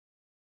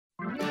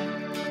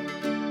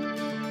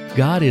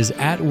God is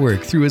at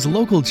work through His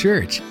local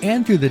church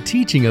and through the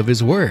teaching of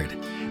His Word.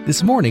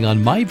 This morning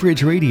on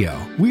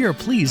MyBridge we are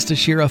pleased to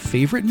share a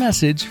favorite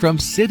message from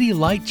City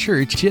Light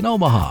Church in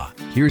Omaha.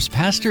 Here's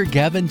Pastor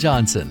Gavin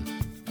Johnson.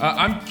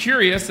 I'm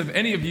curious if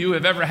any of you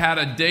have ever had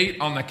a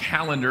date on the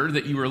calendar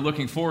that you were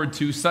looking forward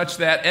to, such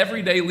that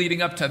every day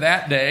leading up to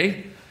that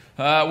day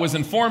was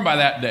informed by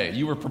that day.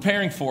 You were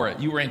preparing for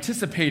it. You were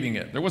anticipating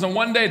it. There wasn't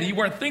one day that you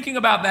weren't thinking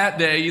about that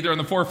day, either on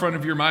the forefront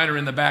of your mind or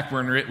in the back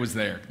burner. It was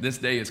there. This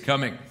day is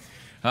coming.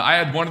 I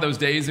had one of those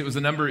days. It was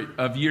a number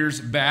of years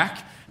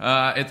back.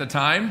 At the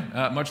time,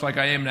 much like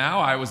I am now,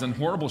 I was in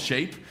horrible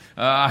shape.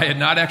 I had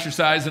not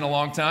exercised in a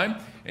long time.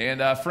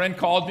 And a friend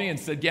called me and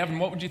said, "Gavin,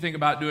 what would you think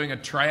about doing a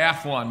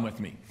triathlon with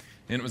me?"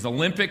 And it was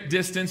Olympic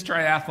distance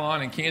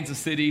triathlon in Kansas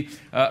City,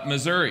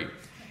 Missouri.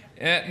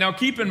 Now,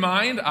 keep in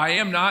mind, I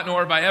am not, nor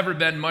have I ever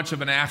been much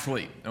of an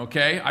athlete,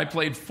 okay? I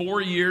played 4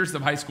 years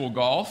of high school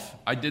golf.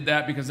 I did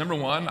that because, number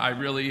one, I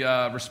really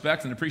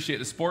respect and appreciate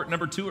the sport.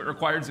 Number two, it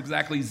requires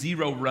exactly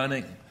zero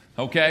running,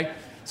 okay?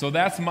 So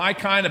that's my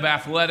kind of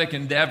athletic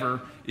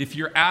endeavor. If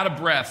you're out of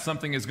breath,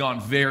 something has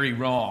gone very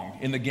wrong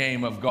in the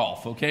game of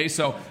golf, okay?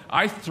 So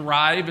I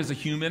thrive as a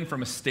human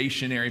from a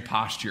stationary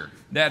posture.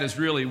 That is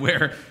really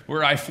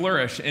where I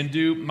flourish and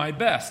do my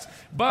best.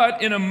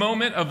 But in a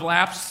moment of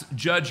lapse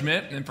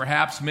judgment and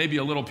perhaps maybe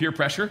a little peer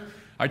pressure,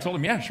 I told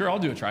him, "Yeah, sure, I'll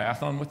do a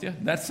triathlon with you.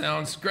 That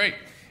sounds great."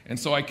 And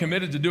so I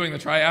committed to doing the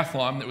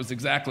triathlon that was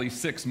exactly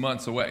 6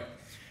 months away.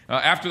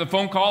 After the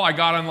phone call, I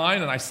got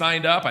online and I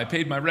signed up. I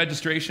paid my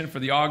registration for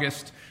the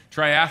August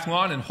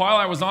triathlon. And while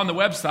I was on the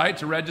website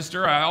to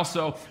register, I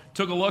also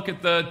took a look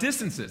at the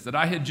distances that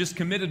I had just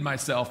committed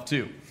myself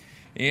to.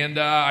 And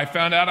I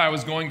found out I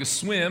was going to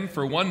swim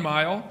for 1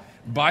 mile,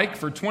 bike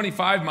for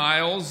 25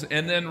 miles,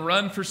 and then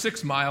run for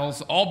 6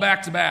 miles, all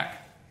back to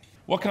back.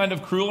 What kind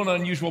of cruel and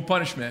unusual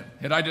punishment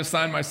had I just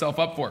signed myself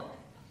up for?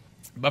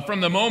 But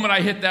from the moment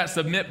I hit that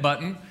submit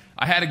button,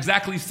 I had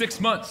exactly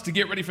 6 months to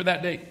get ready for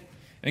that date.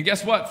 And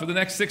guess what? For the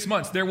next 6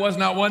 months, there was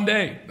not one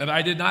day that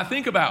I did not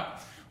think about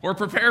or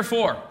prepare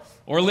for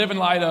or live in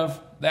light of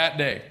that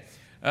day.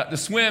 The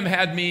swim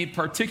had me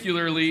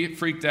particularly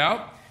freaked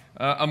out.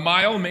 A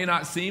mile may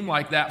not seem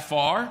like that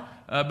far,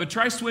 but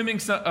try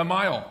swimming a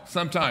mile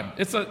sometime.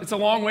 It's a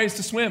long ways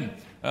to swim,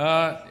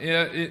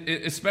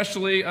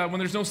 especially when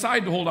there's no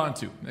side to hold on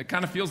to. It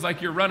kind of feels like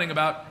you're running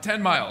about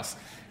 10 miles.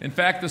 In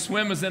fact, the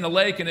swim was in a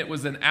lake, and it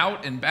was an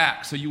out and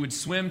back. So you would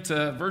swim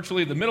to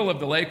virtually the middle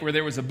of the lake where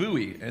there was a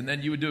buoy, and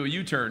then you would do a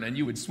U-turn, and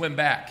you would swim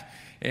back.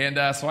 And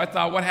so I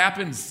thought, what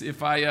happens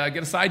if I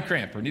get a side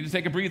cramp or need to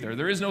take a breather?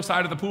 There is no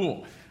side of the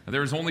pool.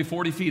 There is only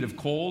 40 feet of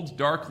cold,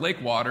 dark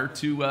lake water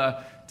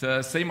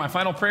to say my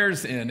final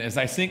prayers in as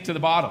I sink to the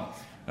bottom.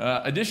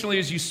 Additionally,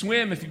 as you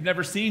swim, if you've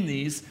never seen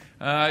these,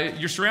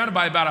 you're surrounded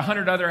by about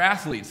 100 other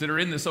athletes that are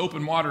in this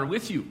open water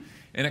with you.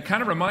 And it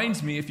kind of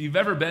reminds me, if you've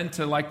ever been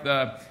to like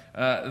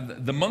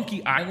the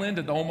Monkey Island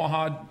at the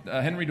Omaha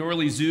Henry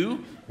Doorly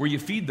Zoo, where you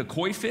feed the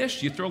koi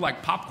fish, you throw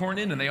like popcorn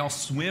in and they all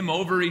swim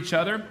over each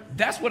other.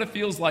 That's what it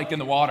feels like in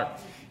the water.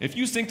 If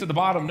you sink to the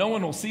bottom, no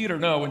one will see it or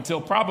know until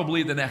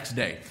probably the next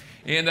day.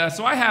 And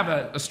so I have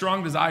a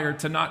strong desire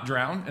to not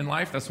drown in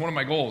life. That's one of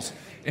my goals.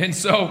 And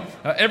so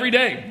every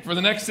day for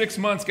the next 6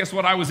 months, guess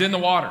what? I was in the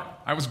water.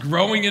 I was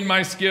growing in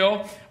my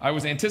skill. I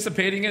was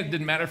anticipating it. It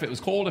didn't matter if it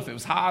was cold, if it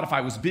was hot, if I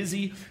was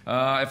busy,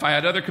 if I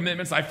had other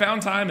commitments. I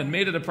found time and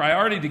made it a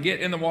priority to get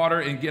in the water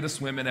and get a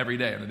swim in every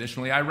day. And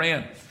additionally, I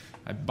ran.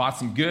 I bought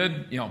some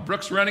good,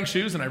 Brooks running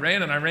shoes, and I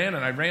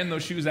ran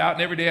those shoes out.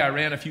 And every day I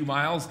ran a few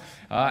miles.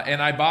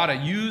 And I bought a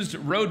used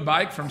road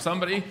bike from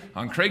somebody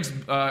on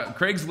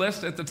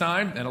Craigslist at the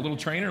time, and a little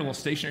trainer, a little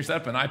stationary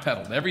setup, and I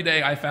pedaled. Every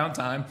day I found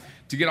time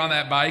to get on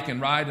that bike and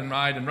ride and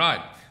ride and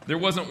ride. There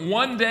wasn't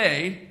one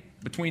day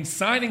between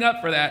signing up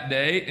for that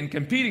day and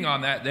competing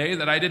on that day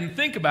that I didn't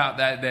think about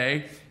that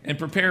day and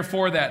prepare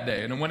for that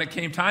day. And when it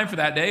came time for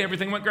that day,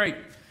 everything went great.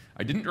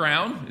 I didn't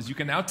drown, as you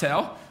can now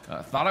tell.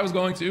 Thought I was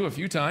going to a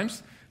few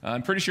times.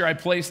 I'm pretty sure I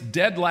placed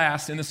dead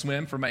last in the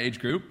swim for my age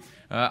group.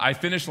 I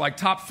finished like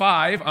top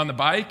 5 on the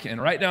bike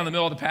and right down the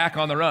middle of the pack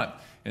on the run.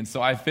 And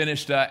so I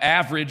finished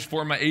average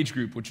for my age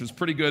group, which was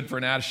pretty good for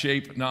an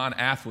out-of-shape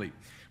non-athlete.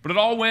 But it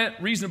all went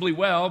reasonably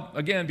well,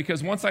 again,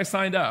 because once I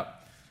signed up,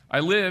 I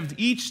lived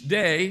each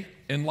day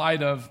in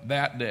light of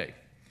that day.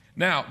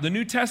 Now, the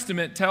New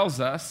Testament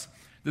tells us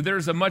that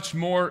there's a much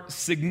more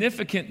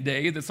significant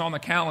day that's on the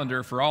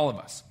calendar for all of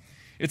us.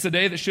 It's a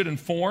day that should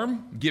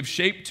inform, give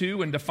shape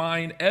to, and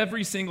define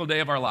every single day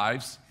of our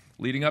lives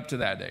leading up to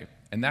that day.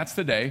 And that's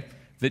the day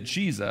that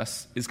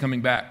Jesus is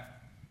coming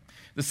back.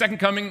 The second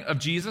coming of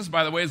Jesus,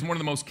 by the way, is one of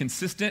the most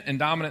consistent and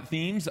dominant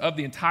themes of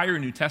the entire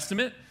New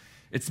Testament.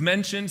 It's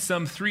mentioned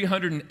some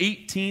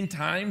 318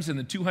 times in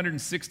the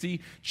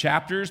 260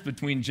 chapters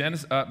between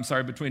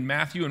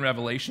Matthew and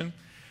Revelation.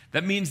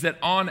 That means that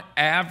on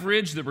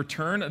average, the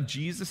return of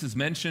Jesus is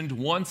mentioned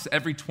once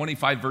every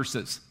 25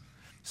 verses.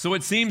 So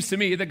it seems to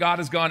me that God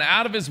has gone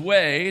out of his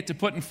way to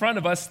put in front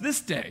of us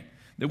this day,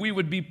 that we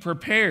would be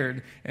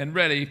prepared and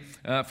ready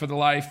for the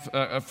life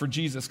for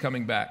Jesus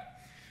coming back.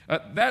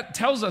 That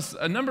tells us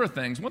a number of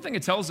things. One thing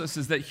it tells us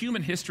is that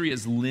human history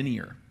is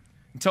linear.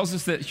 It tells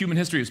us that human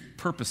history is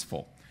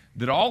purposeful,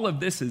 that all of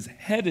this is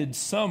headed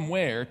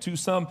somewhere to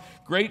some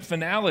great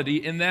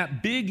finality, and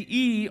that big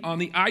E on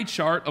the eye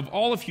chart of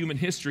all of human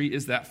history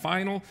is that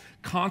final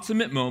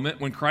consummate moment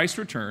when Christ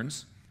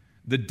returns.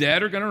 The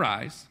dead are going to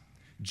rise.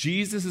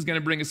 Jesus is going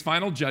to bring his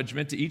final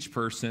judgment to each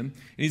person, and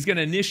he's going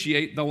to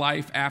initiate the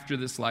life after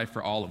this life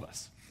for all of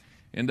us.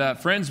 And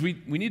friends, we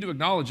need to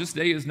acknowledge this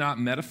day is not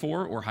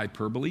metaphor or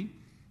hyperbole.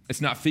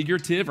 It's not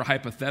figurative or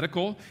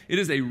hypothetical. It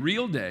is a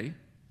real day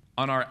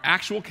on our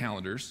actual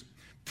calendars,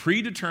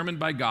 predetermined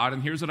by God.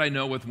 And here's what I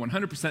know with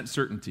 100%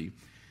 certainty,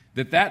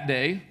 that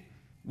day,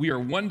 we are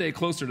one day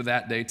closer to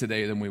that day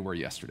today than we were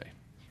yesterday.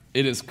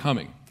 It is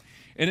coming.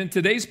 And in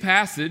today's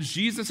passage,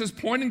 Jesus is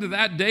pointing to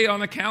that day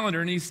on the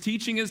calendar, and he's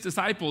teaching his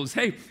disciples,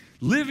 hey,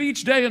 live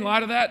each day in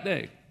light of that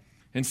day.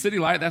 And City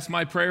Light, that's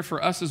my prayer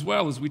for us as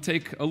well as we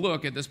take a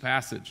look at this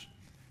passage.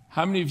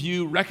 How many of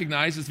you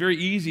recognize it's very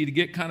easy to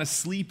get kind of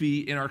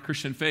sleepy in our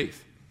Christian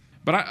faith?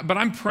 But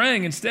I'm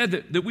praying instead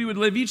that we would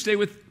live each day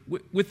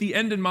with the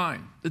end in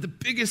mind, that the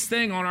biggest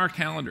thing on our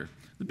calendar,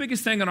 the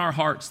biggest thing in our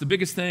hearts, the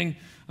biggest thing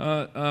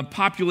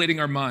populating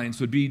our minds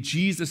would be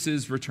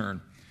Jesus'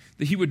 return,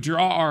 that he would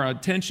draw our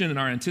attention and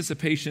our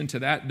anticipation to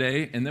that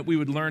day, and that we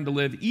would learn to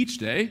live each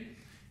day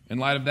in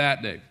light of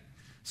that day.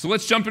 So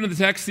let's jump into the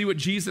text, see what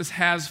Jesus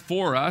has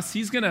for us.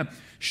 He's going to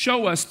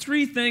show us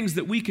 3 things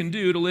that we can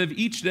do to live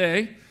each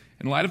day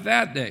in light of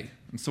that day.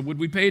 And so would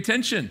we pay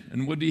attention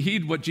and would we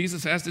heed what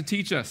Jesus has to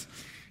teach us?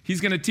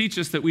 He's going to teach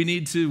us that we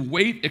need to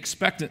wait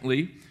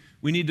expectantly,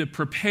 we need to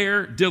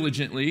prepare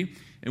diligently,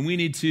 and we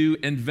need to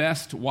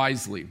invest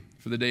wisely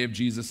for the day of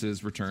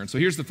Jesus' return. So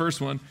here's the first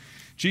one.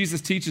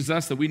 Jesus teaches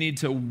us that we need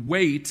to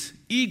wait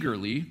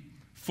eagerly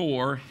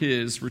for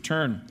his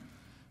return.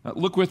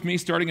 Look with me,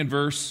 starting in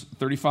verse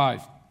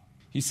 35.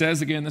 He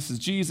says again, this is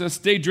Jesus,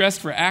 stay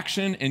dressed for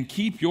action and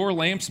keep your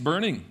lamps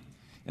burning,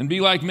 and be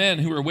like men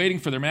who are waiting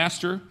for their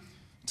master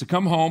to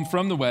come home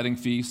from the wedding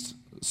feast,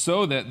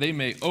 so that they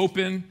may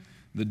open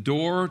the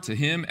door to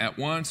him at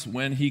once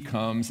when he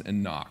comes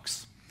and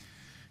knocks.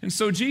 And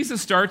so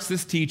Jesus starts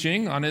this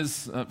teaching on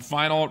his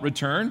final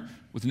return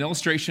with an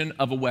illustration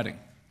of a wedding.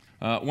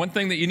 One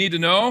thing that you need to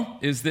know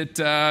is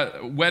that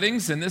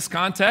weddings in this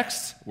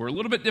context were a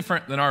little bit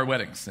different than our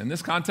weddings. In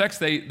this context,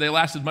 they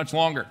lasted much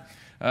longer.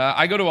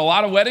 I go to a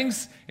lot of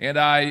weddings, and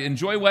I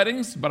enjoy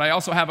weddings, but I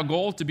also have a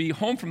goal to be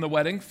home from the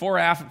wedding 4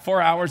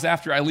 hours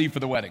after I leave for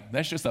the wedding.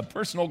 That's just a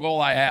personal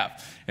goal I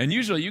have. And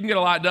usually you can get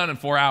a lot done in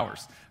 4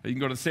 hours. You can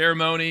go to the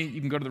ceremony,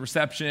 you can go to the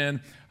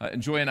reception,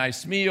 enjoy a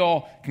nice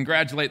meal,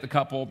 congratulate the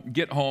couple,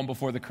 get home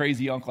before the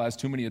crazy uncle has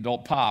too many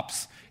adult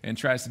pops and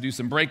tries to do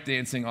some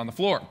breakdancing on the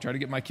floor. Try to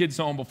get my kids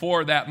home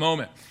before that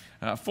moment.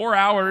 4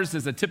 hours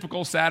is a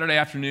typical Saturday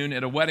afternoon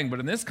at a wedding,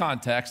 but in this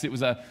context, it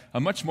was a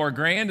much more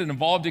grand and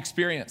involved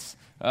experience.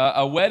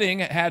 A wedding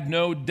had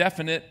no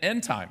definite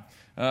end time.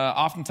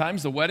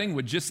 Oftentimes, the wedding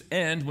would just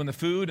end when the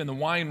food and the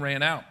wine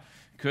ran out.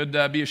 Could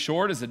be as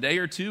short as a day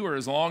or two, or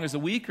as long as a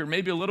week, or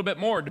maybe a little bit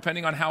more,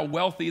 depending on how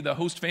wealthy the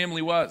host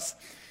family was.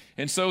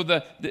 And so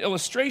the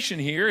illustration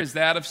here is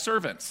that of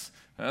servants.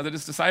 That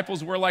his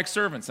disciples were like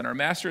servants, and our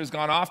master has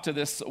gone off to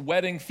this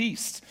wedding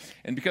feast.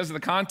 And because of the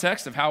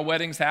context of how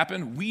weddings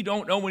happen, we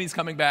don't know when he's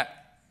coming back.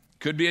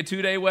 Could be a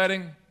 2-day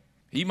wedding.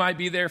 He might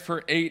be there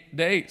for 8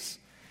 days.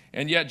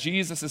 And yet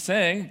Jesus is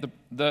saying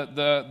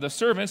the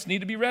servants need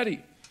to be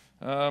ready.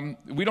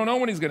 We don't know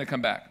when he's going to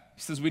come back.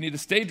 He says we need to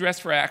stay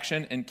dressed for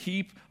action and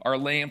keep our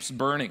lamps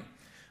burning.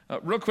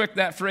 Real quick,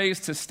 that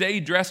phrase, to stay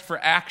dressed for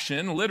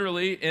action,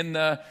 literally in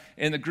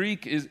the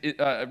Greek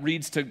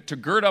reads to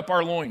gird up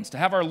our loins, to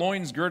have our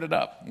loins girded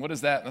up. What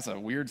is that? That's a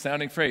weird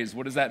sounding phrase.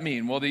 What does that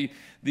mean? Well,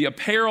 the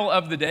apparel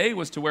of the day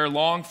was to wear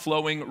long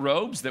flowing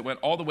robes that went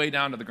all the way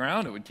down to the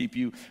ground. It would keep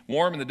you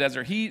warm in the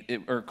desert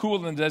heat, or cool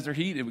in the desert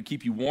heat. It would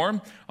keep you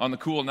warm on the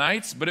cool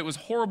nights, but it was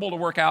horrible to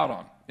work out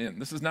on.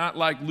 This is not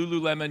like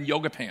Lululemon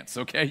yoga pants,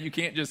 okay? You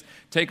can't just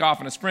take off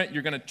in a sprint.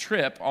 You're going to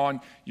trip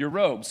on your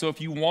robe. So if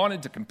you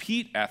wanted to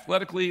compete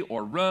athletically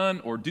or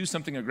run or do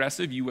something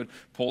aggressive, you would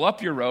pull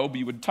up your robe,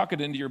 you would tuck it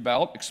into your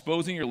belt,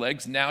 exposing your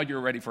legs. Now you're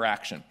ready for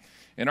action.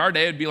 In our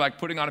day, it'd be like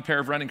putting on a pair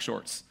of running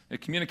shorts.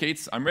 It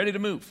communicates, I'm ready to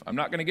move. I'm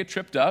not going to get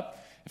tripped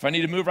up. If I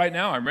need to move right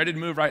now, I'm ready to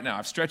move right now.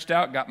 I've stretched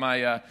out, got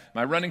my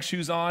running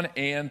shoes on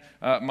and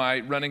my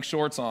running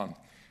shorts on.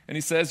 And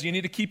he says, you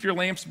need to keep your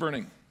lamps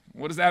burning.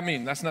 What does that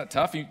mean? That's not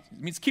tough. It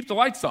means keep the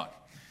lights on.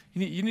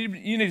 You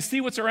need to see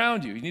what's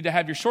around you. You need to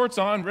have your shorts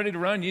on, ready to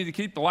run. You need to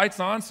keep the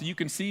lights on so you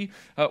can see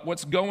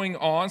what's going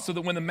on, so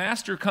that when the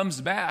master comes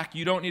back,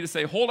 you don't need to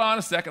say, hold on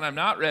a second, I'm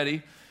not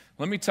ready.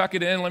 Let me tuck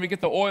it in. Let me get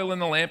the oil in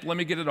the lamp. Let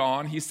me get it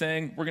on. He's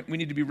saying we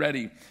need to be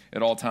ready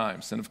at all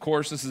times. And of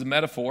course, this is a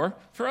metaphor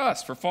for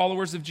us, for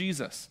followers of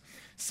Jesus,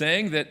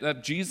 saying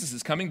that Jesus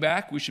is coming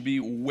back. We should be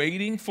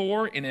waiting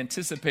for and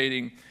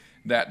anticipating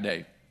that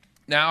day.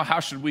 Now, how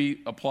should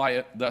we apply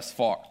it thus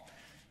far?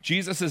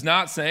 Jesus is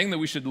not saying that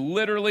we should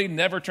literally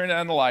never turn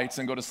on the lights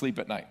and go to sleep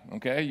at night,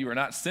 okay? You are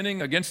not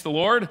sinning against the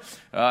Lord.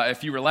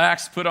 If you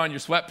relax, put on your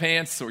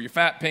sweatpants or your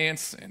fat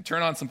pants and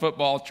turn on some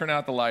football, turn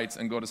out the lights,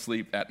 and go to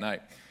sleep at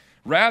night.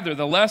 Rather,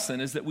 the lesson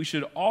is that we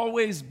should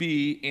always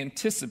be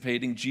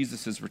anticipating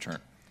Jesus' return,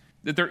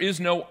 that there is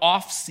no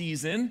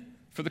off-season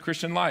for the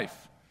Christian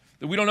life,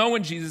 that we don't know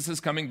when Jesus is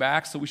coming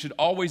back, so we should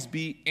always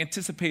be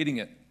anticipating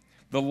it.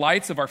 The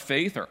lights of our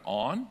faith are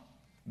on.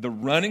 The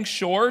running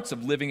shorts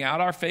of living out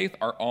our faith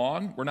are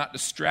on. We're not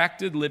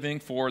distracted living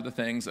for the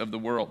things of the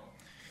world.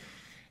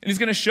 And he's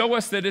going to show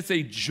us that it's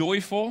a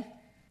joyful,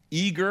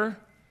 eager,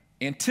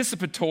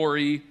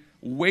 anticipatory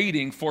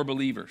waiting for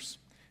believers.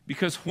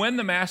 Because when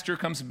the master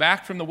comes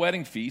back from the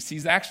wedding feast,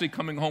 he's actually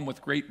coming home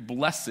with great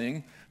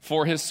blessing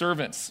for his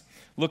servants.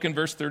 Look in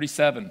verse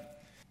 37.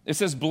 It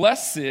says,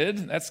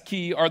 "Blessed," that's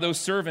key, "are those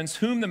servants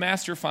whom the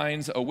master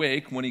finds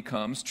awake when he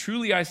comes.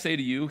 Truly I say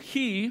to you,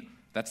 he,"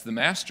 that's the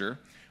master,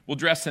 "will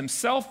dress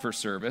himself for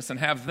service and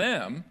have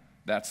them,"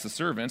 that's the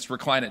servants,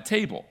 "recline at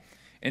table.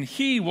 And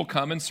he will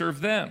come and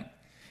serve them.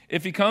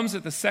 If he comes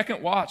at the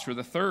second watch or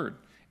the third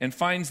and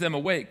finds them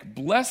awake,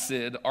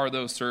 blessed are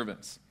those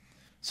servants."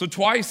 So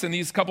twice in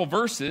these couple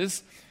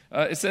verses,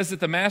 it says that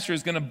the master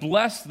is going to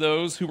bless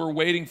those who are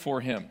waiting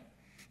for him.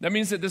 That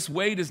means that this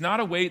wait is not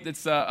a wait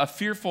that's a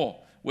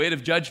fearful wait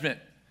of judgment.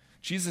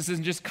 Jesus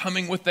isn't just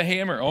coming with the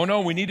hammer. Oh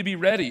no, we need to be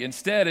ready.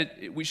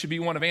 Instead, we should be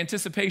one of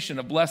anticipation,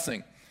 of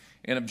blessing,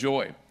 and of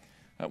joy.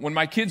 When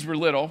my kids were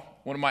little,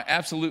 one of my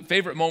absolute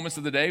favorite moments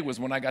of the day was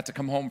when I got to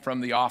come home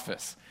from the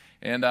office.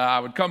 And I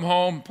would come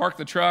home, park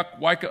the truck,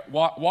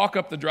 walk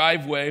up the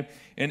driveway,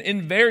 and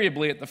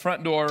invariably at the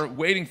front door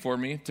waiting for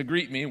me to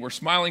greet me were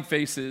smiling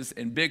faces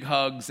and big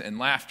hugs and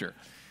laughter.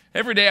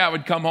 Every day I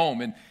would come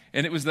home, and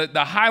it was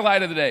the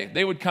highlight of the day.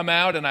 They would come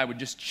out, and I would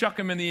just chuck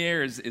them in the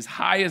air as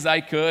high as I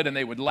could, and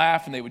they would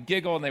laugh, and they would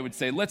giggle, and they would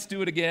say, "Let's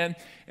do it again."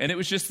 And it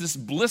was just this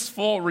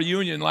blissful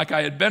reunion like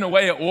I had been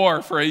away at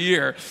war for a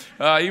year,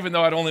 even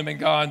though I'd only been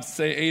gone,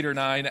 say, 8 or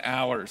 9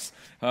 hours.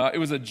 It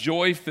was a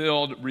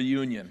joy-filled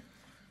reunion.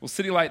 Well,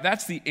 City Light,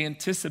 that's the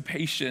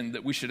anticipation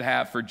that we should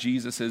have for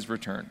Jesus'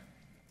 return.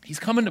 He's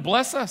coming to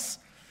bless us.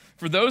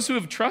 For those who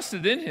have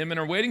trusted in him and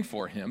are waiting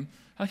for him,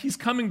 he's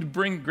coming to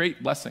bring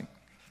great blessing.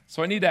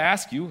 So I need to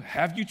ask you,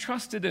 have you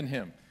trusted in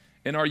him?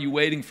 And are you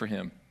waiting for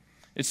him?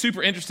 It's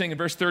super interesting in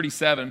verse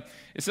 37.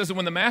 It says that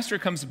when the master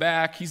comes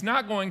back, he's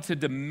not going to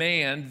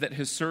demand that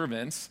his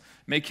servants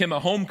make him a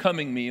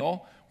homecoming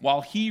meal while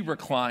he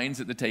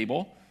reclines at the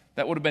table.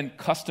 That would have been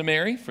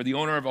customary for the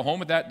owner of a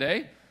home at that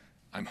day.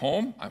 I'm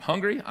home, I'm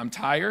hungry, I'm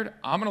tired,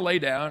 I'm going to lay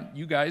down,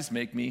 you guys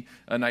make me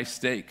a nice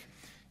steak.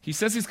 He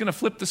says he's going to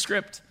flip the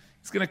script.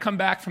 He's going to come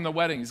back from the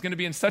wedding. He's going to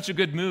be in such a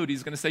good mood.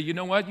 He's going to say, "You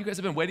know what? You guys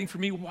have been waiting for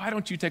me. Why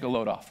don't you take a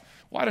load off?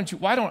 Why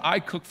don't I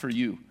cook for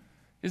you?"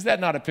 Is that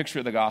not a picture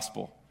of the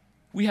gospel?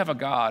 We have a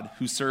God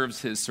who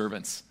serves his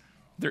servants.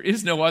 There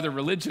is no other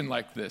religion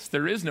like this.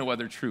 There is no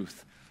other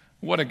truth.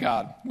 What a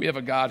God. We have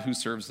a God who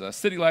serves us.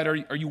 City Light,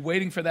 are you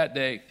waiting for that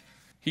day?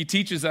 He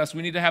teaches us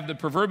we need to have the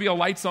proverbial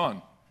lights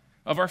on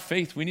of our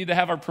faith. We need to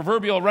have our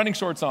proverbial running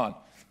shorts on,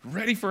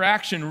 ready for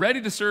action,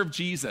 ready to serve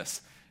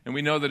Jesus. And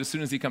we know that as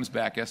soon as he comes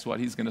back, guess what?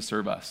 He's going to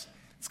serve us.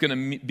 It's going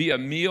to be a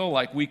meal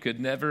like we could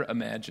never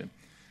imagine.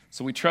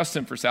 So we trust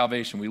him for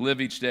salvation. We live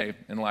each day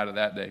in light of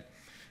that day.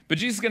 But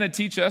Jesus is going to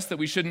teach us that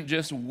we shouldn't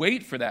just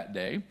wait for that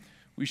day.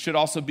 We should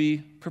also be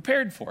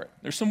prepared for it.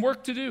 There's some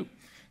work to do.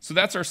 So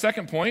that's our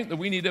second point, that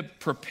we need to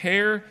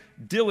prepare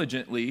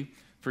diligently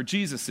for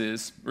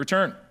Jesus'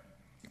 return.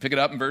 Pick it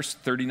up in verse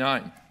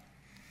 39.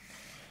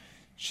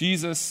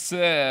 Jesus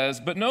says,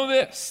 "But know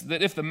this,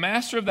 that if the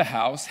master of the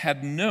house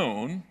had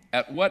known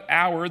at what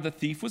hour the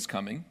thief was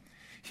coming,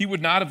 he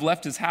would not have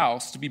left his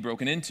house to be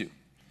broken into.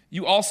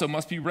 You also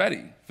must be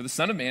ready, for the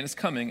Son of Man is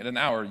coming at an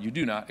hour you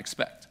do not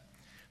expect."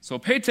 So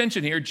pay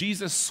attention here.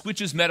 Jesus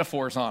switches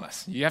metaphors on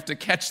us. You have to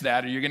catch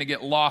that or you're going to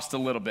get lost a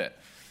little bit.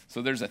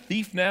 So there's a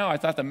thief now. I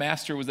thought the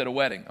master was at a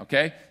wedding,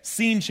 okay?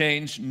 Scene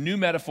change, new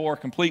metaphor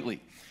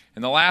completely.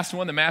 And the last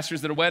one, the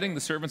master's at a wedding,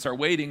 the servants are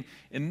waiting.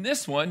 In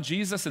this one,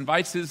 Jesus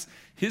invites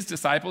his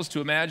disciples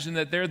to imagine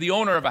that they're the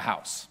owner of a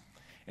house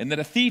and that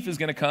a thief is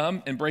going to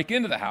come and break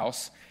into the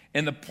house.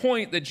 And the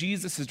point that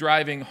Jesus is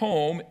driving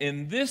home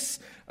in this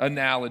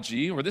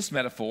analogy or this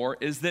metaphor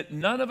is that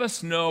none of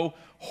us know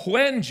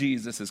when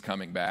Jesus is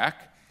coming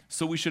back,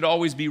 so we should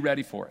always be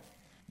ready for it.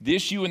 The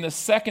issue in the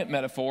second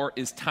metaphor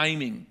is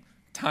timing.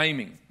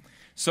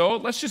 So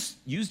let's just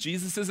use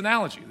Jesus'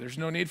 analogy. There's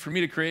no need for me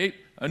to create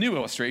a new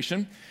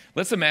illustration.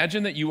 Let's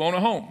imagine that you own a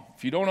home.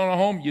 If you don't own a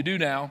home, you do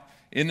now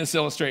in this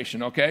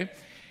illustration, okay?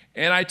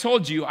 And I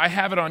told you, I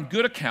have it on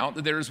good account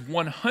that there is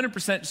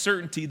 100%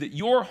 certainty that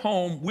your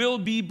home will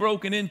be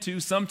broken into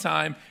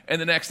sometime in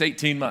the next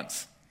 18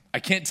 months. I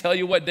can't tell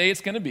you what day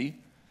it's going to be,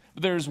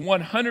 but there's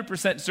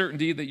 100%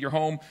 certainty that your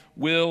home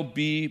will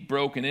be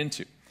broken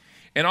into.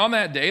 And on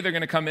that day, they're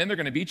going to come in, they're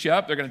going to beat you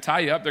up, they're going to tie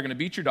you up, they're going to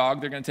beat your dog,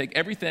 they're going to take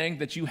everything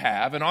that you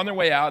have, and on their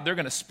way out, they're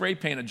going to spray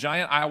paint a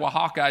giant Iowa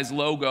Hawkeyes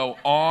logo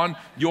on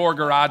your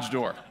garage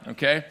door,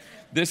 okay?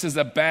 This is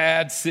a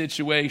bad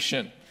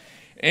situation.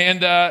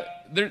 And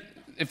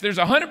if there's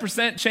a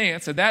 100%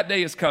 chance that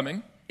day is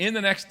coming in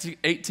the next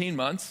 18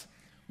 months,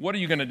 what are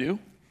you going to do?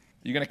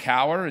 You're going to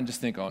cower and just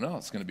think, oh no,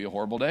 it's going to be a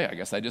horrible day. I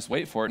guess I just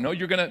wait for it. No,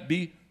 you're going to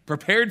be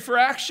prepared for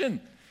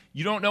action.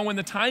 You don't know when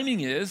the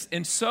timing is,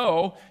 and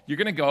so you're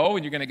going to go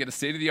and you're going to get a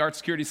state-of-the-art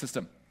security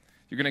system.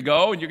 You're going to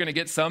go and you're going to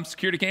get some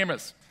security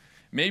cameras.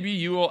 Maybe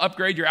you will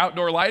upgrade your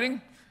outdoor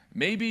lighting.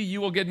 Maybe you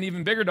will get an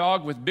even bigger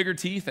dog with bigger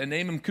teeth and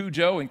name him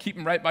Cujo and keep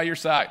him right by your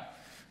side.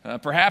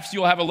 Perhaps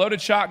you'll have a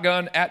loaded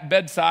shotgun at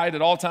bedside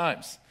at all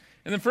times.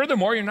 And then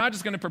furthermore, you're not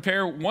just going to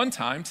prepare one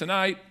time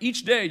tonight.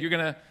 Each day, you're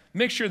going to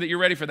make sure that you're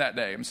ready for that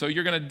day. And so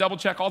you're going to double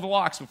check all the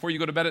locks before you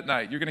go to bed at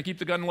night. You're going to keep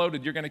the gun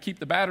loaded. You're going to keep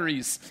the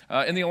batteries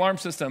in the alarm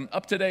system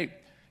up to date.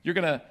 You're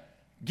going to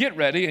get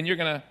ready and you're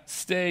going to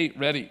stay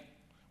ready.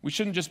 We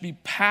shouldn't just be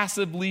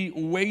passively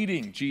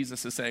waiting,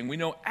 Jesus is saying. We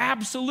know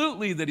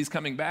absolutely that he's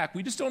coming back.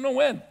 We just don't know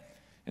when.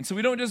 And so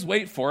we don't just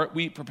wait for it,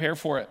 we prepare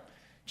for it.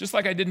 Just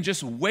like I didn't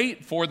just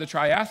wait for the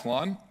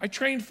triathlon, I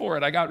trained for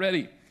it, I got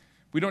ready.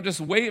 We don't just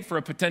wait for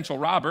a potential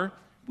robber,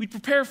 we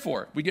prepare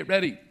for it, we get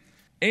ready.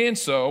 And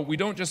so we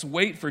don't just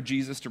wait for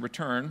Jesus to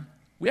return,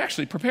 we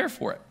actually prepare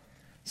for it.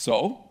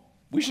 So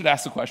we should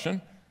ask the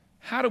question,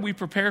 how do we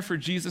prepare for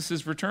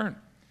Jesus' return?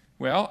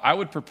 Well, I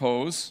would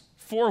propose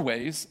 4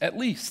 ways, at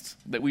least,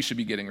 that we should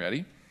be getting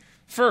ready.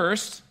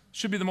 First,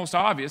 should be the most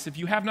obvious. If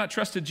you have not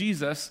trusted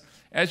Jesus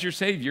as your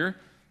Savior,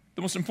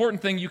 the most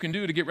important thing you can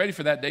do to get ready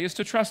for that day is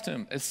to trust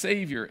him as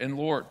Savior and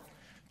Lord.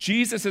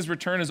 Jesus'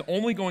 return is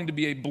only going to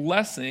be a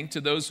blessing to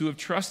those who have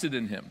trusted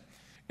in him.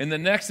 In the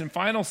next and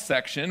final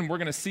section, we're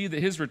going to see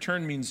that his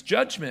return means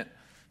judgment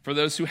for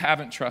those who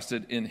haven't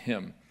trusted in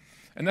him.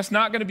 And that's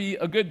not going to be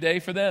a good day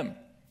for them.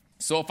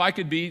 So if I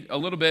could be a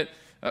little bit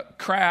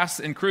crass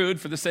and crude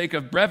for the sake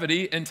of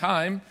brevity and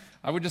time,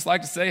 I would just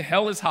like to say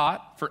hell is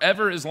hot,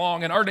 forever is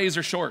long, and our days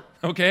are short,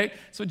 okay?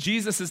 So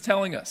Jesus is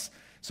telling us.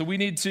 So we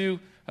need to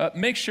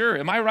make sure,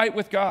 am I right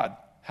with God?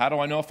 How do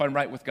I know if I'm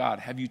right with God?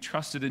 Have you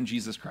trusted in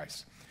Jesus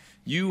Christ?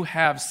 You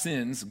have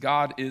sins,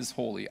 God is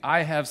holy.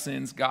 I have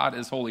sins, God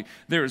is holy.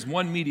 There is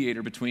one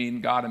mediator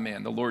between God and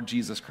man, the Lord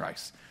Jesus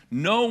Christ.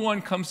 No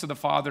one comes to the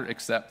Father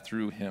except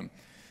through him.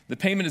 The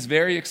payment is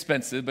very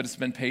expensive, but it's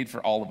been paid for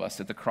all of us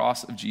at the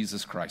cross of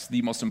Jesus Christ.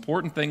 The most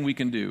important thing we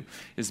can do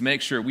is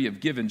make sure we have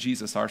given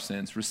Jesus our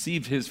sins,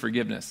 received his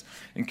forgiveness,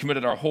 and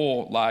committed our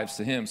whole lives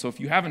to him. So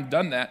if you haven't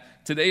done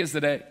that, today is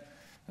the day.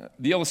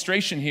 The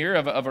illustration here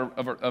of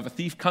a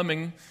thief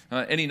coming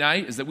any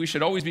night is that we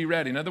should always be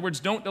ready. In other words,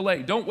 don't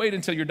delay. Don't wait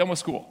until you're done with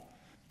school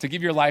to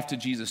give your life to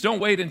Jesus. Don't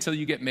wait until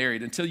you get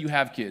married, until you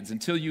have kids,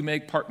 until you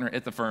make partner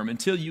at the firm,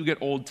 until you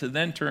get old to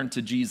then turn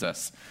to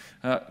Jesus.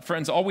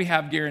 Friends, all we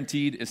have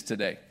guaranteed is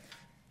today.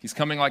 He's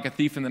coming like a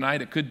thief in the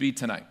night. It could be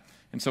tonight.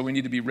 And so we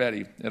need to be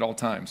ready at all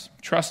times.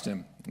 Trust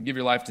him and give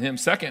your life to him.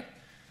 Second,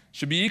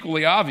 should be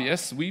equally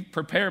obvious, we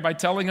prepare by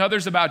telling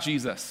others about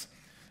Jesus.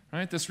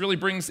 Right? This really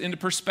brings into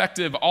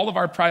perspective all of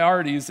our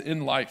priorities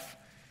in life.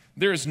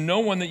 There is no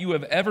one that you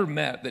have ever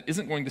met that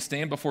isn't going to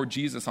stand before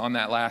Jesus on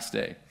that last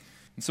day.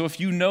 And so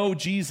if you know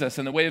Jesus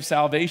and the way of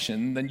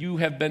salvation, then you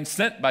have been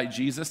sent by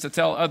Jesus to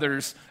tell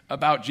others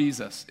about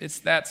Jesus. It's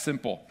that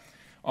simple.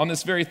 On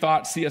this very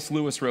thought, C.S.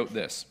 Lewis wrote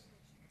this.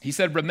 He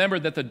said, "Remember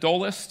that the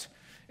dullest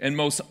and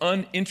most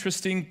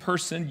uninteresting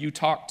person you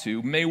talk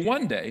to may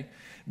one day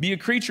be a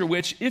creature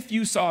which, if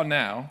you saw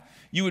now,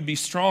 you would be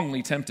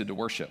strongly tempted to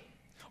worship.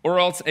 Or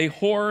else a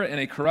horror and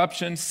a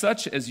corruption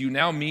such as you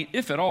now meet,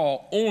 if at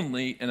all,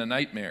 only in a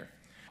nightmare.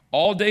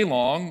 All day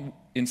long,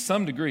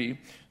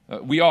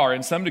 we are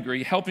in some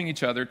degree helping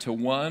each other to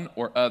one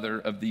or other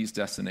of these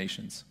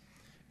destinations.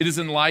 It is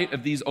in light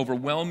of these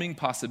overwhelming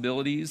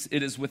possibilities,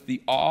 it is with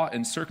the awe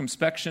and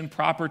circumspection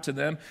proper to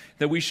them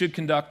that we should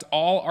conduct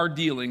all our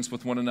dealings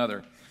with one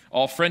another,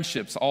 all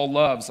friendships, all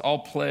loves, all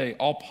play,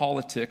 all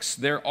politics.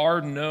 There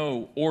are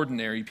no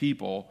ordinary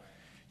people.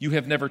 You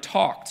have never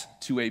talked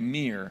to a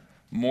mere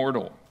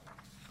mortal."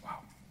 Wow.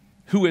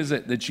 Who is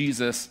it that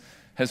Jesus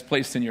has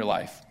placed in your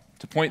life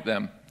to point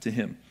them to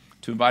him,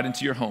 to invite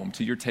into your home,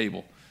 to your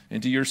table,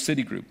 into your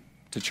city group,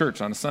 to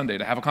church on a Sunday,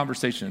 to have a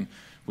conversation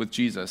with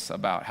Jesus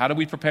about? How do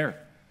we prepare?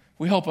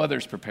 We help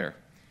others prepare.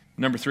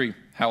 Number 3,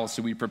 how else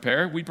do we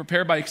prepare? We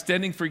prepare by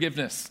extending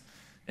forgiveness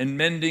and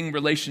mending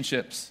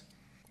relationships.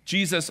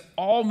 Jesus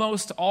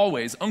almost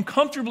always,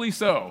 uncomfortably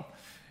so,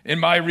 in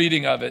my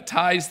reading of it,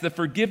 ties the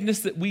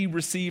forgiveness that we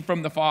receive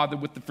from the Father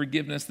with the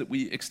forgiveness that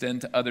we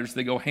extend to others.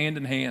 They go hand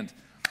in hand,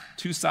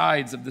 2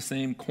 sides of the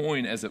same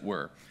coin, as it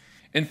were.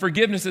 And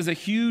forgiveness is a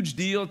huge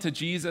deal to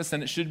Jesus,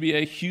 and it should be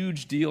a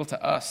huge deal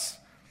to us.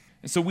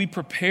 And so we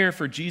prepare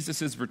for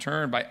Jesus'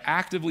 return by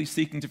actively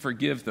seeking to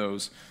forgive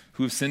those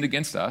who have sinned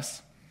against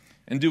us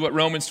and do what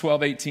Romans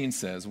 12:18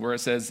 says, where it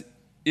says,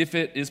 "If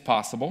it is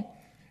possible,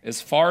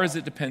 as far as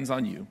it depends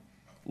on you,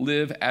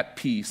 live at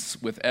peace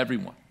with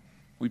everyone."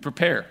 We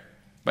prepare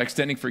by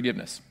extending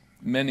forgiveness,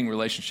 mending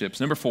relationships.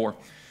 Number 4,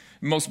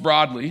 most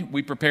broadly,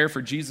 we prepare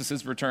for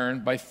Jesus' return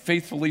by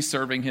faithfully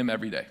serving him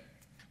every day.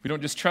 We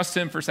don't just trust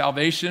him for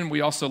salvation,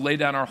 we also lay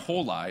down our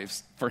whole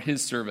lives for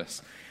his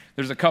service.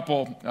 There's a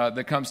couple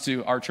that comes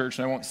to our church,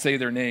 and I won't say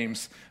their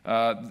names.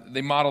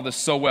 They model this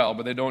so well,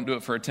 but they don't do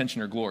it for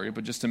attention or glory,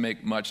 but just to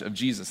make much of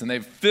Jesus. And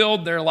they've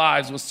filled their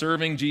lives with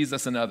serving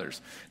Jesus and others,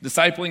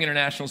 discipling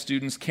international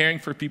students, caring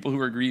for people who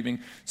are grieving,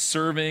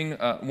 serving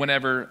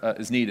whenever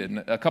is needed. And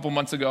a couple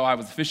months ago, I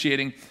was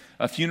officiating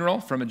a funeral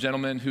from a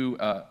gentleman who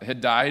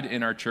had died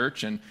in our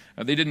church, and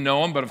they didn't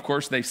know him, but of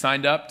course they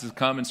signed up to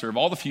come and serve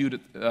all the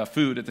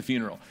food at the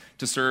funeral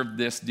to serve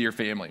this dear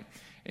family.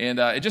 And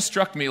it just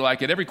struck me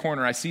like at every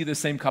corner I see this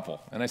same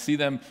couple, and I see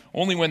them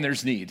only when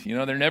there's need. You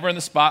know, they're never in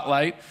the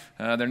spotlight,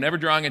 they're never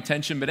drawing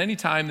attention, but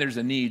anytime there's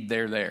a need,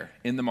 they're there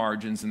in the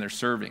margins and they're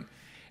serving.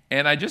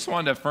 And I just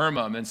wanted to affirm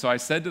them, and so I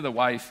said to the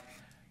wife,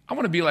 I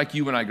want to be like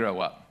you when I grow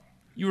up.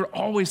 You were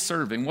always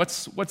serving.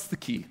 What's the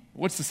key?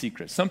 What's the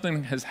secret?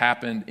 Something has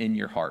happened in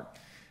your heart.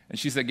 And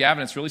she said,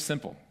 Gavin, it's really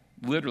simple.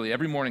 Literally,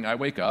 every morning I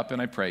wake up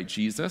and I pray,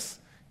 Jesus,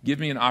 give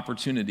me an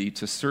opportunity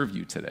to serve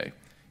you today.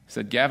 He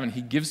said, Gavin,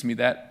 he gives me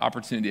that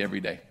opportunity every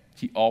day.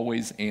 He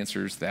always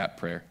answers that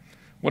prayer.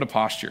 What a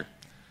posture.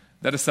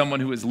 That is someone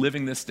who is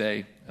living this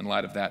day in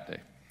light of that day.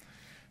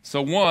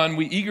 So one,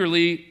 we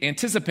eagerly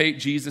anticipate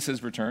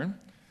Jesus' return,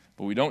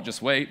 but we don't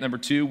just wait. Number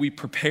two, we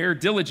prepare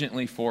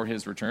diligently for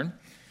his return.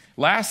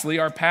 Lastly,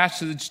 our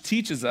passage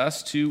teaches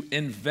us to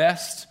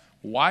invest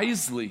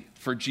wisely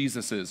for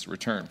Jesus'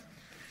 return.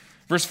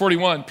 Verse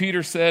 41,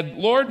 Peter said,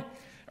 Lord,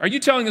 are you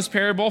telling this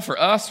parable for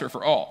us or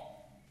for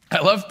all? I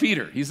love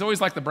Peter. He's always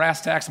like the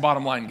brass tacks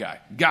bottom line guy.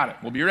 Got it.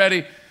 We'll be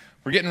ready.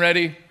 We're getting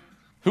ready.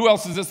 Who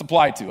else does this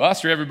apply to,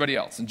 us or everybody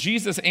else? And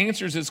Jesus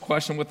answers his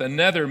question with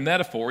another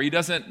metaphor. He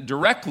doesn't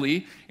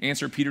directly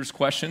answer Peter's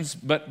questions,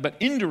 but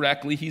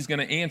indirectly he's going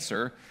to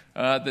answer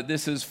that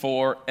this is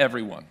for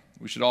everyone.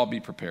 We should all be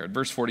prepared.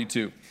 Verse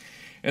 42,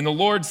 and the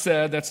Lord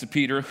said, that's to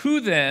Peter, who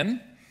then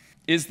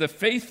is the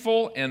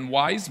faithful and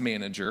wise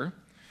manager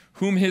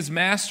whom his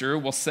master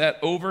will set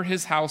over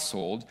his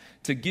household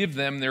to give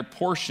them their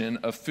portion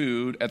of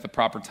food at the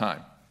proper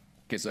time?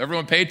 Okay, so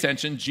everyone pay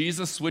attention.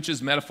 Jesus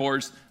switches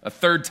metaphors a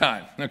third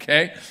time,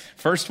 okay?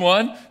 First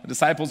one, the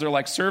disciples are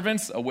like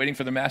servants awaiting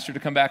for their master to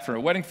come back for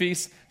a wedding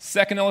feast.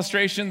 Second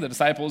illustration, the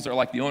disciples are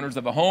like the owners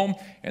of a home,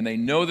 and they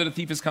know that a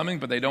thief is coming,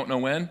 but they don't know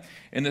when.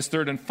 In this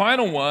third and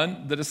final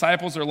one, the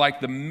disciples are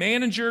like the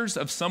managers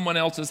of someone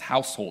else's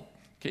household.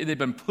 Okay, they've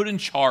been put in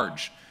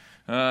charge.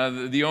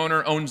 The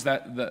owner owns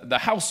the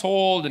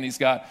household, and he's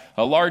got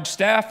a large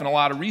staff and a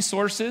lot of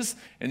resources.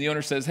 And the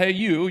owner says, hey,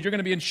 you're going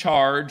to be in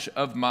charge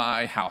of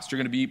my house. You're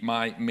going to be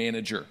my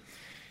manager.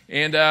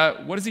 And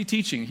what is he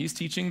teaching? He's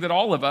teaching that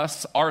all of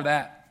us are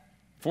that.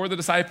 For the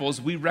disciples,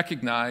 we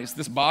recognize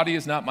this body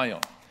is not my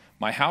own.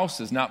 My house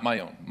is not my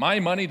own.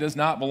 My money does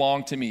not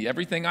belong to me.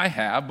 Everything I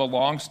have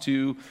belongs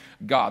to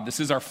God.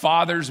 This is our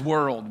Father's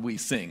world, we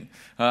sing.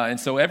 And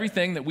so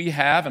everything that we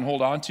have and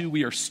hold on to,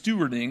 we are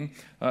stewarding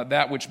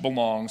that which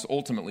belongs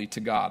ultimately to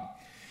God.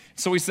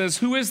 So he says,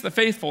 who is the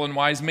faithful and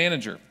wise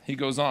manager? He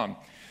goes on,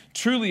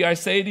 truly I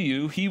say to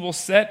you, he will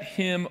set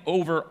him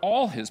over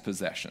all his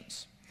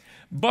possessions.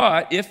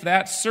 But if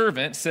that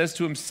servant says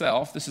to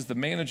himself, this is the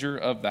manager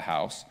of the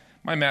house,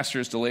 my master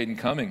is delayed in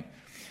coming,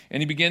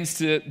 and he begins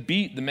to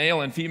beat the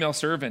male and female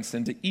servants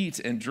and to eat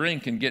and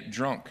drink and get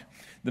drunk,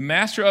 the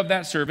master of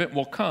that servant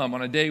will come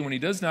on a day when he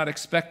does not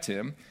expect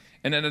him,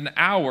 and at an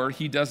hour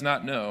he does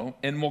not know,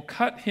 and will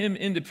cut him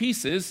into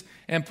pieces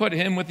and put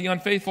him with the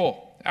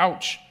unfaithful.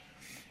 Ouch.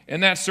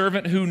 And that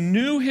servant who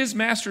knew his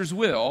master's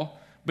will,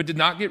 but did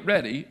not get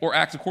ready or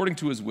act according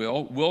to his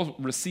will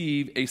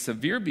receive a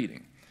severe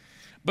beating.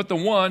 But the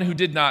one who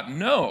did not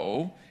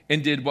know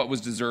and did what was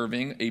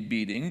deserving a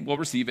beating will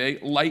receive a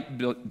light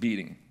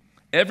beating.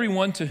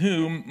 Everyone to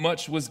whom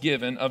much was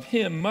given, of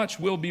him much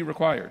will be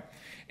required.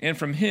 And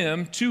from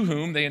him to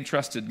whom they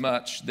entrusted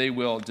much, they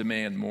will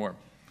demand more.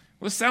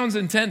 Well, this sounds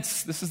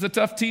intense. This is a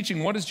tough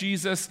teaching. What is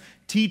Jesus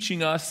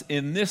teaching us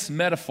in this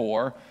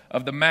metaphor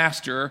of the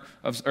master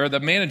or the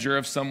manager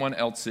of someone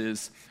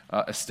else's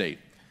estate?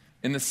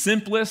 In the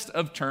simplest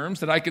of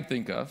terms that I could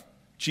think of,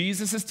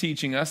 Jesus is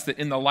teaching us that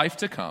in the life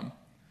to come,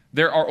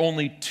 there are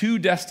only two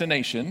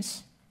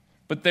destinations,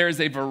 but there is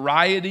a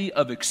variety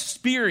of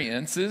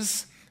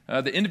experiences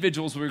the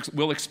individuals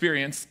will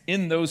experience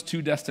in those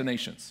two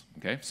destinations.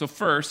 Okay, so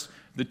first,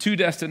 the two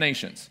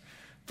destinations.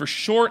 For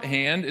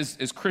shorthand,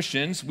 as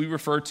Christians, we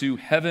refer to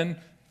heaven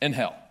and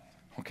hell.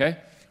 Okay,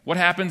 what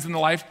happens in the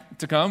life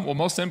to come? Well,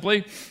 most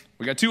simply,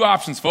 we got two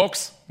options,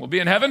 folks. We'll be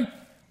in heaven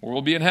or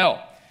we'll be in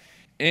hell.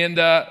 And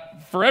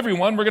for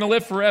everyone, we're going to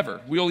live forever.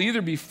 We will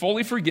either be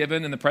fully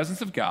forgiven in the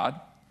presence of God,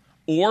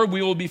 or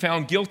we will be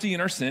found guilty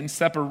in our sins,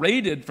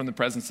 separated from the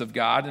presence of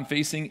God, and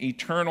facing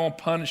eternal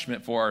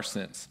punishment for our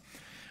sins.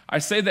 I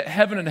say that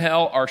heaven and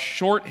hell are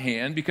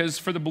shorthand because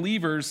for the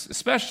believers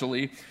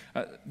especially,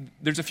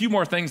 there's a few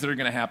more things that are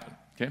going to happen.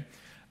 Okay?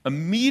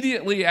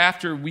 Immediately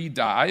after we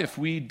die, if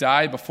we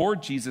die before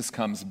Jesus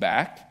comes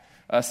back,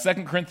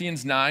 2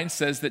 Corinthians 9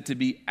 says that to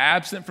be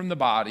absent from the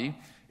body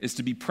is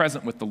to be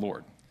present with the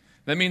Lord.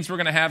 That means we're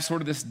going to have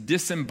sort of this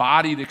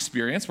disembodied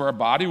experience where our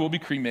body will be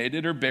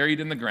cremated or buried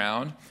in the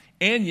ground,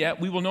 and yet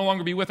we will no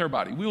longer be with our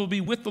body. We will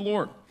be with the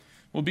Lord.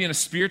 We'll be in a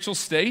spiritual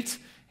state,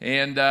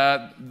 and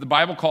the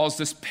Bible calls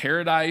this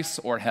paradise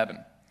or heaven.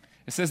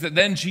 It says that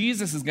then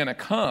Jesus is going to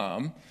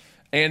come,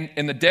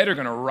 and the dead are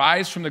going to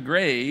rise from the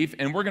grave,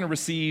 and we're going to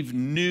receive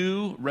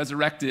new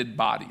resurrected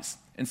bodies.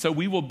 And so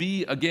we will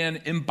be,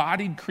 again,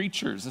 embodied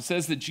creatures. It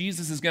says that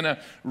Jesus is going to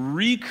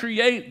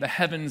recreate the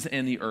heavens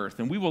and the earth,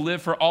 and we will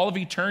live for all of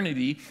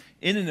eternity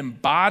in an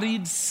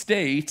embodied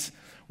state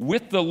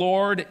with the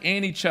Lord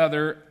and each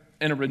other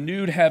in a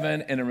renewed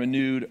heaven and a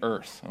renewed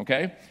earth,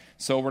 okay?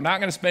 So we're not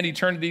going to spend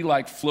eternity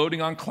like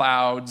floating on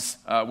clouds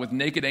with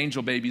naked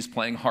angel babies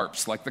playing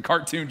harps like the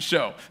cartoon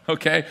show,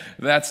 okay?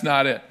 That's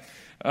not it.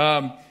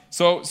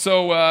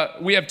 So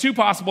we have two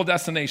possible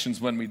destinations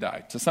when we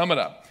die. To sum it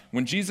up,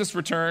 when Jesus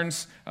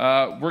returns,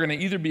 we're going to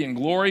either be in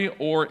glory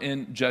or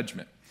in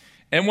judgment.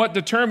 And what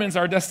determines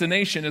our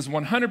destination is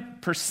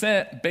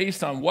 100%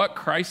 based on what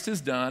Christ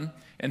has done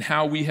and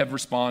how we have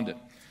responded.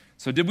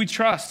 So did we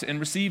trust and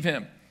receive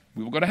him?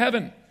 We will go to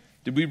heaven.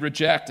 Did we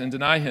reject and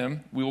deny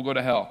him? We will go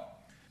to hell.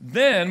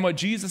 Then what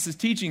Jesus is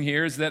teaching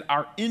here is that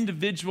our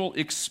individual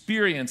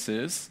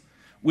experiences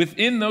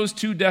within those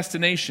two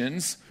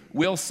destinations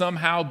will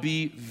somehow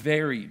be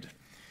varied.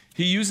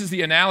 He uses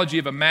the analogy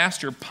of a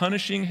master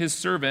punishing his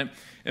servant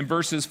in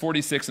verses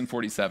 46 and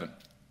 47.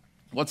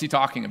 What's he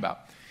talking about?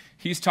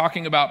 He's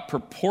talking about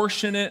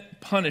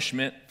proportionate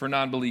punishment for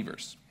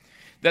non-believers.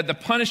 That the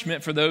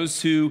punishment for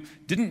those who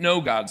didn't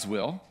know God's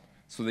will,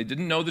 so they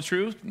didn't know the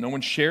truth, no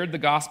one shared the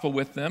gospel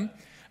with them,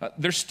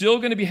 they're still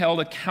going to be held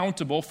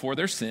accountable for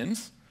their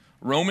sins.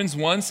 Romans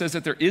 1 says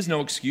that there is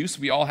no excuse.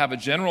 We all have a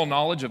general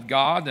knowledge of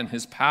God and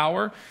his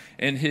power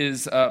and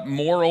his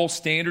moral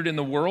standard in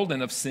the world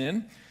and of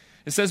sin.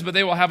 It says, but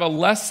they will have a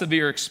less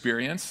severe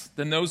experience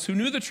than those who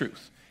knew the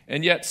truth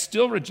and yet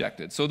still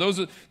rejected. So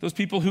those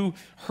people who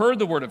heard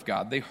the word of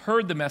God, they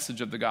heard the message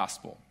of the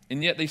gospel,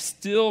 and yet they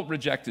still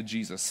rejected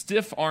Jesus,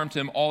 stiff-armed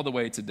him all the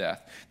way to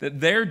death. That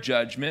their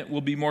judgment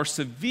will be more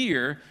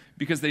severe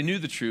because they knew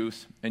the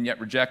truth and yet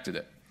rejected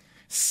it.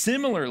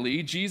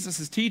 Similarly, Jesus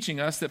is teaching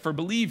us that for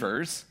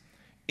believers,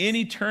 in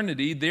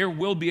eternity, there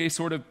will be a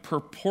sort of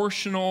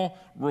proportional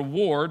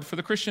reward for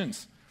the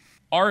Christians.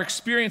 Our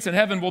experience in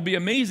heaven will be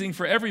amazing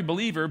for every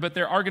believer, but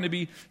there are going to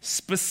be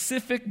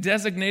specific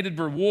designated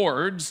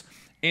rewards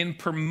and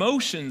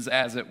promotions,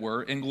 as it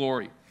were, in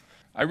glory.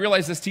 I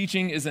realize this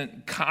teaching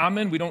isn't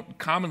common. We don't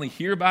commonly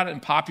hear about it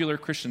in popular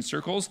Christian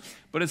circles,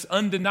 but it's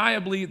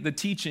undeniably the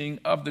teaching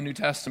of the New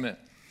Testament.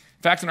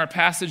 In fact, in our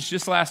passage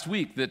just last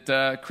week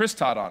that Chris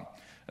taught on,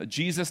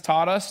 Jesus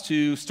taught us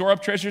to store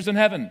up treasures in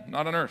heaven,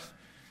 not on earth.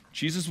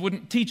 Jesus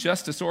wouldn't teach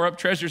us to store up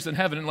treasures in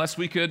heaven unless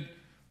we could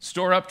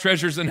store up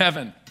treasures in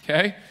heaven,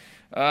 okay?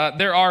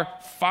 There are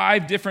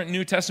 5 different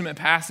New Testament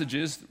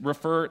passages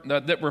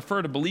that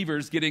refer to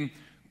believers getting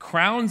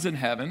crowns in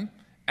heaven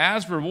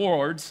as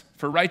rewards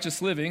for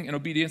righteous living and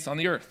obedience on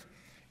the earth.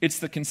 It's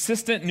the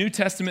consistent New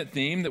Testament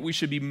theme that we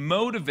should be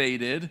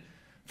motivated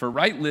for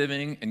right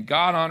living and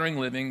God-honoring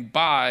living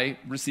by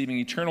receiving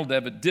eternal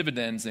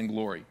dividends in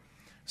glory.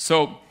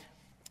 So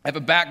I have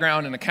a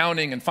background in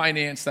accounting and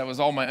finance. That was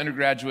all my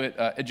undergraduate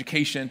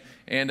education.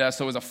 And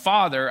so as a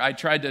father, I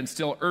tried to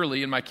instill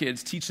early in my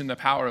kids, teach them the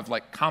power of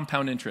like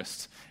compound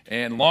interest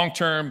and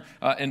long-term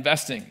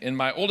investing. And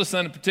my oldest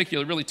son in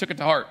particular really took it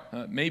to heart,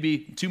 maybe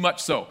too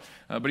much so.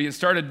 But he had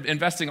started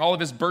investing all of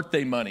his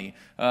birthday money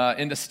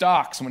into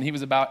stocks when he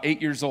was about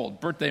 8 years old.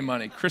 Birthday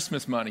money,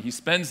 Christmas money. He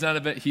spends none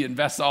of it. He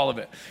invests all of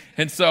it.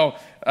 And so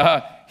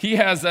he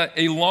has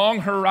a long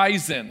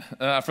horizon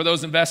for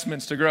those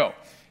investments to grow.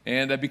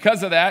 And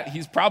because of that,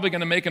 he's probably going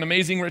to make an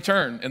amazing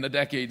return in the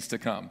decades to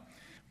come.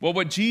 Well,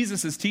 what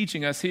Jesus is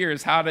teaching us here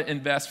is how to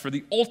invest for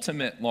the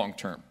ultimate long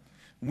term.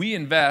 We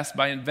invest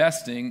by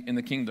investing in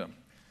the kingdom.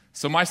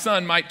 So my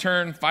son might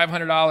turn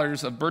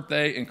 $500 of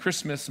birthday and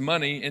Christmas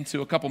money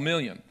into a couple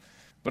million.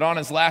 But on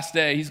his last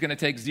day, he's going to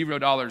take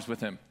 $0 with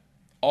him.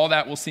 All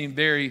that will seem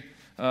very,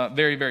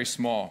 very, very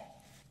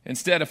small.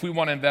 Instead, if we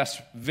want to invest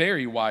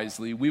very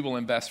wisely, we will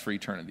invest for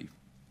eternity.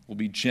 We'll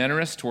be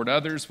generous toward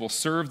others. We'll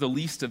serve the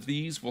least of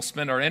these. We'll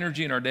spend our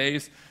energy and our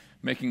days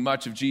making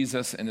much of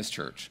Jesus and his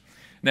church.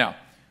 Now,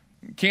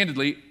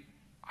 candidly,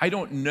 I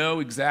don't know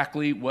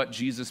exactly what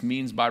Jesus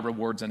means by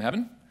rewards in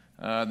heaven.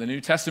 The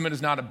New Testament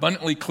is not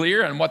abundantly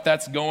clear on what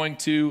that's going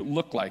to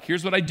look like.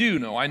 Here's what I do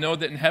know. I know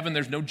that in heaven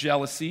there's no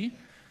jealousy.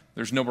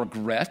 There's no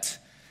regret.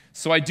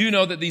 So I do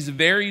know that these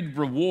varied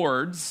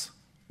rewards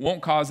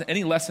won't cause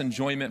any less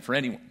enjoyment for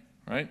anyone,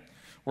 right?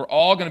 We're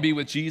all going to be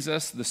with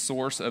Jesus, the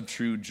source of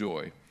true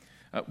joy.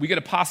 We get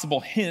a possible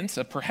hint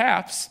of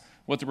perhaps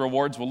what the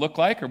rewards will look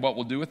like or what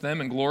we'll do with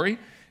them in glory.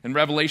 In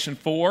Revelation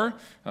 4,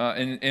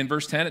 in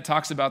verse 10, it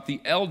talks about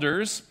the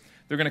elders.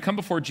 They're going to come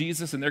before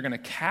Jesus and they're going to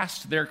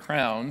cast their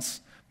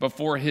crowns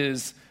before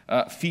his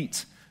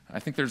feet. I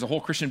think there's a whole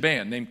Christian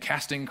band named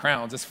Casting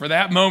Crowns. It's for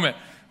that moment.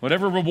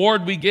 Whatever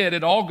reward we get,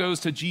 it all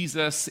goes to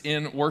Jesus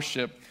in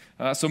worship.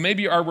 So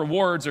maybe our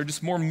rewards are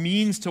just more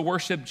means to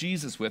worship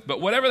Jesus with.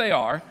 But whatever they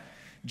are,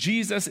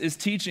 Jesus is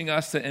teaching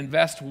us to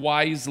invest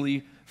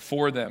wisely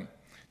for them,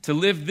 to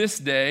live this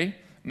day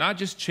not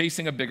just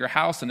chasing a bigger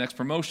house, the next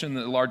promotion,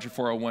 the larger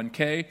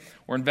 401k,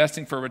 or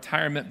investing for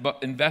retirement,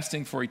 but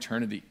investing for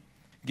eternity.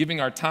 Giving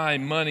our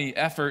time, money,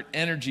 effort,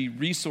 energy,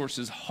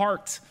 resources,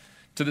 heart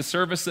to the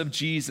service of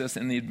Jesus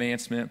and the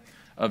advancement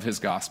of his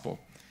gospel.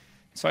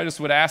 So I just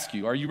would ask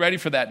you, are you ready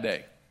for that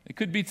day? It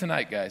could be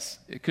tonight, guys.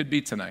 It could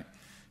be tonight.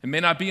 It may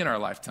not be in our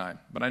lifetime,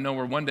 but I know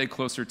we're one day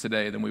closer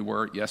today than we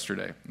were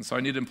yesterday. And so I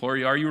need to implore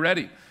you, are you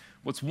ready?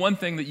 What's one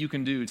thing that you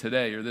can do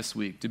today or this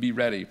week to be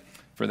ready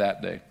for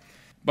that day?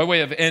 By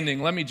way of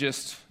ending, let me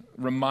just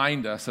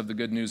remind us of the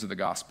good news of the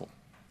gospel.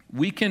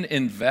 We can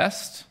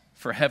invest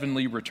for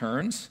heavenly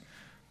returns,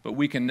 but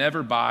we can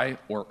never buy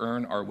or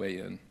earn our way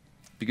in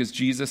because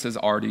Jesus has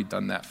already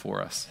done that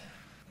for us.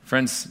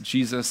 Friends,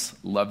 Jesus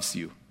loves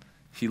you.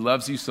 He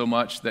loves you so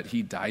much that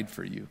he died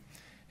for you.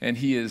 And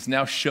he is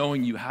now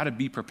showing you how to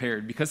be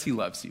prepared because he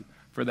loves you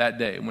for that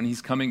day when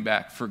he's coming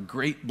back for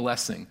great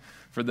blessing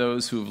for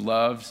those who have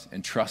loved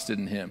and trusted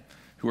in him,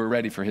 who are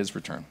ready for his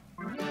return.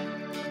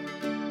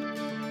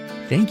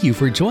 Thank you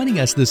for joining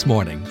us this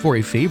morning for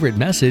a favorite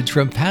message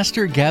from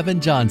Pastor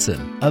Gavin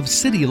Johnson of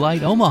City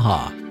Light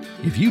Omaha.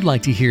 If you'd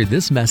like to hear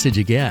this message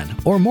again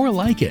or more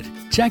like it,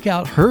 check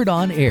out Heard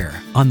on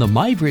Air on the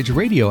MyBridge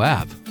Radio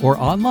app or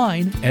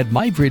online at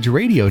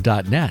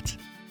mybridgeradio.net.